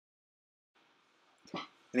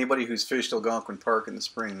Anybody who's fished Algonquin Park in the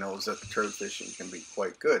spring knows that the trout fishing can be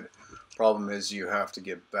quite good. Problem is you have to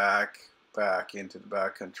get back into the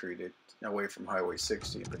backcountry to away from Highway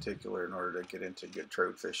 60 in particular in order to get into good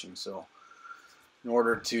trout fishing. So in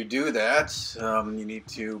order to do that, you need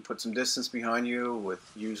to put some distance behind you with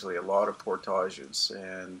usually a lot of portages,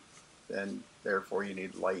 and then therefore you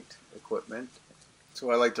need light equipment.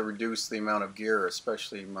 So I like to reduce the amount of gear,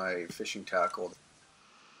 especially my fishing tackle.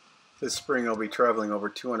 This spring I'll be traveling over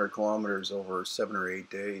 200 kilometers over 7 or 8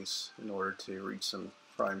 days in order to reach some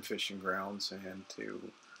prime fishing grounds and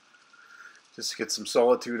to just get some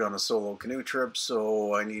solitude on a solo canoe trip.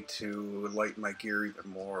 So I need to lighten my gear even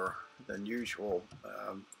more than usual,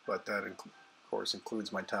 but that of course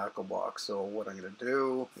includes my tackle box. So what I'm going to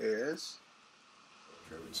do is,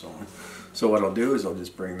 so what I'll do is I'll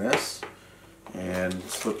just bring this and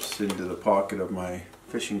slips into the pocket of my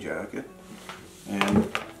fishing jacket,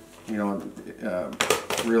 and you know,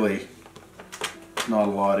 really not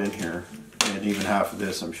a lot in here, and even half of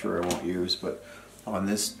this I'm sure I won't use, but on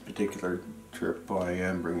this particular trip I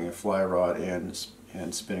am bringing a fly rod and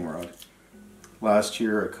spinning rod. Last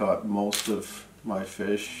year I caught most of my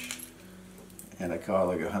fish, and I caught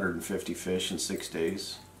like 150 fish in 6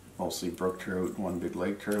 days, mostly brook trout, one big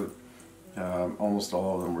lake trout. Almost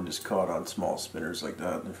all of them were just caught on small spinners like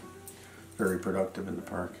that. They're very productive in the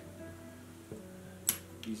park.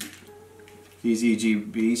 These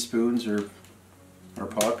EGB spoons are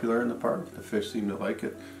popular in the park. The fish seem to like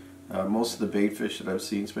it. Most of the bait fish that I've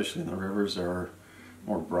seen, especially in the rivers, are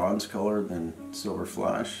more bronze colored than silver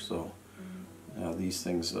flash. So these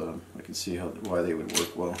things, I can see why they would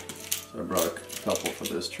work well. So I brought a couple for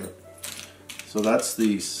this trip. So that's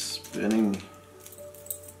the spinning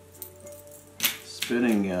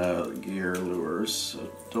gear lures. I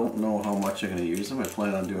don't know how much I'm going to use them. I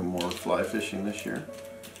plan on doing more fly fishing this year.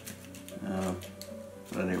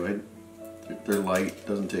 But anyway, they're light,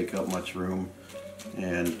 doesn't take up much room,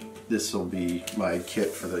 and this will be my kit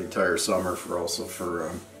for the entire summer, for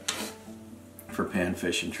pan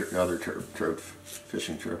fishing, other trout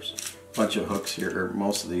fishing trips. Bunch of hooks here.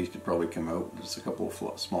 Most of these could probably come out. There's a couple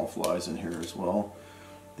of small flies in here as well.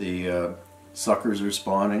 The suckers are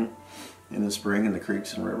spawning in the spring in the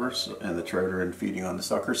creeks and rivers, and the trout are feeding on the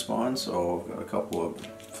sucker spawn. So I've got a couple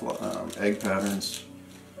of egg patterns,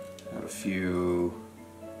 got a few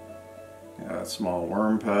small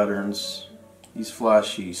worm patterns. These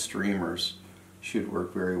flashy streamers should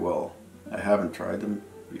work very well. I haven't tried them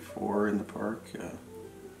before in the park,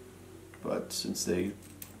 but since they're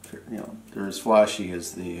as flashy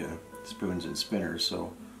as the spoons and spinners,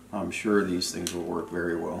 so I'm sure these things will work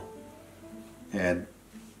very well. And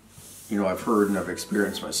I've heard and I've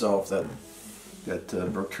experienced myself that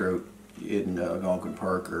brook trout in Algonquin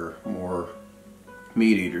Park are more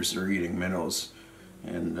meat eaters. They're eating minnows,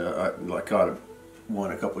 and I caught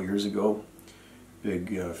one a couple years ago,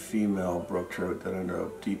 big female brook trout that ended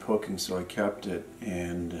up deep hooking, so I kept it,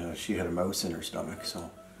 and she had a mouse in her stomach.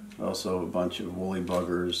 So I also have a bunch of woolly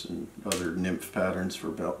buggers and other nymph patterns for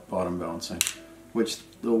bottom bouncing, which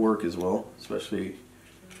they'll work as well, especially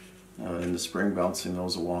in the spring, bouncing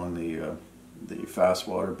those along the fast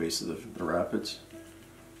water base of the rapids.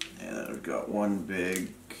 And I've got one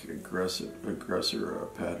big aggressor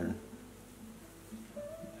pattern.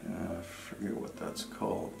 I forget what that's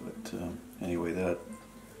called, but anyway,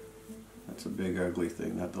 that's a big ugly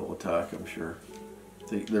thing that they'll attack, I'm sure.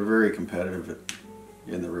 They're very competitive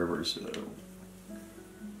in the rivers,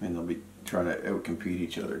 and they'll be trying to outcompete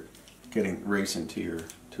each other, racing to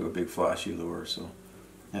a big flashy lure. So,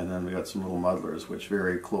 and then we got some little muddlers, which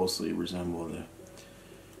very closely resemble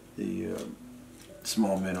the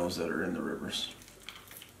small minnows that are in the rivers.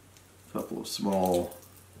 A couple of small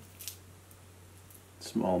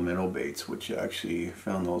minnow baits, which actually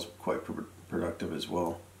found those quite productive as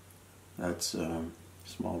well. That's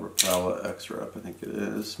small Rapala X-Rap, I think it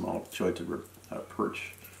is, small jointed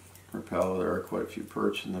perch Rapala. There are quite a few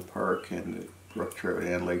perch in the park, and the brook trout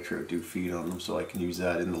and lake trout do feed on them, so I can use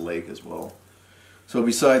that in the lake as well. So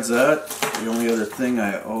besides that, the only other thing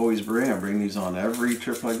I always I bring these on every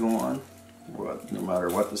trip I go on, no matter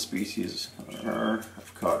what the species are.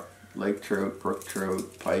 I've caught lake trout, brook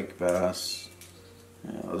trout, pike, bass,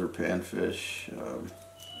 other panfish,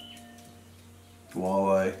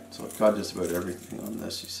 walleye. So I've caught just about everything on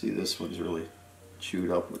this. You see this one's really chewed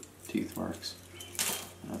up with teeth marks.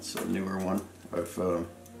 That's a newer one. I've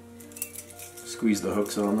squeezed the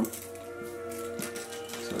hooks on them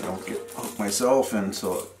so I don't get hooked myself, and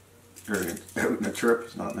so during out in a trip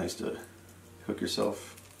it's not nice to hook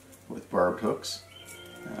yourself with barbed hooks,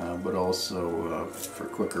 but also for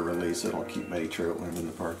quicker release. I don't keep many trout when I'm in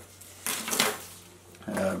the park.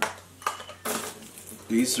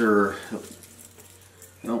 These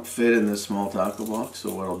don't fit in this small tackle box,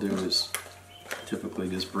 so what I'll do is typically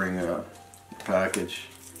just bring a package,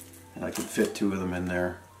 and I can fit 2 of them in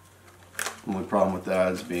there. The only problem with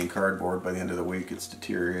that is being cardboard. By the end of the week it's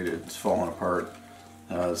deteriorated, it's falling apart.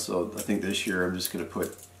 So I think this year I'm just going to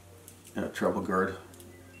put treble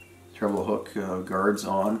hook guards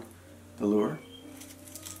on the lure.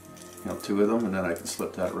 2 of them, and then I can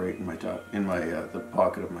slip that right in the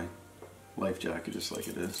pocket of my life jacket, just like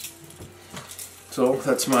it is. So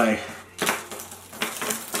that's my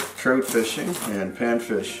trout fishing and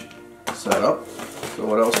panfish setup. So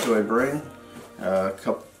what else do I bring?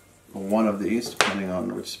 One of these, depending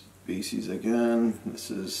on which species again. This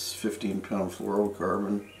is 15-pound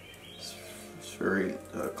fluorocarbon. It's very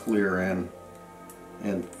clear and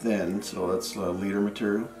thin, so that's leader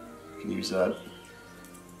material. You can use that.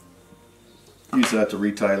 Use that to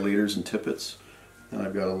retie leaders and tippets. And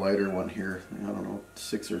I've got a lighter one here, I don't know,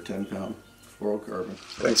 6 or 10-pound fluorocarbon.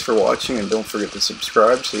 Thanks for watching, and don't forget to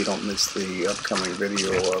subscribe so you don't miss the upcoming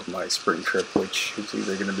video of my spring trip, which is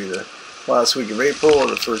either going to be the last week of April or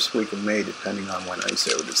the first week of May, depending on when ice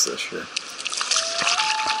out is this year.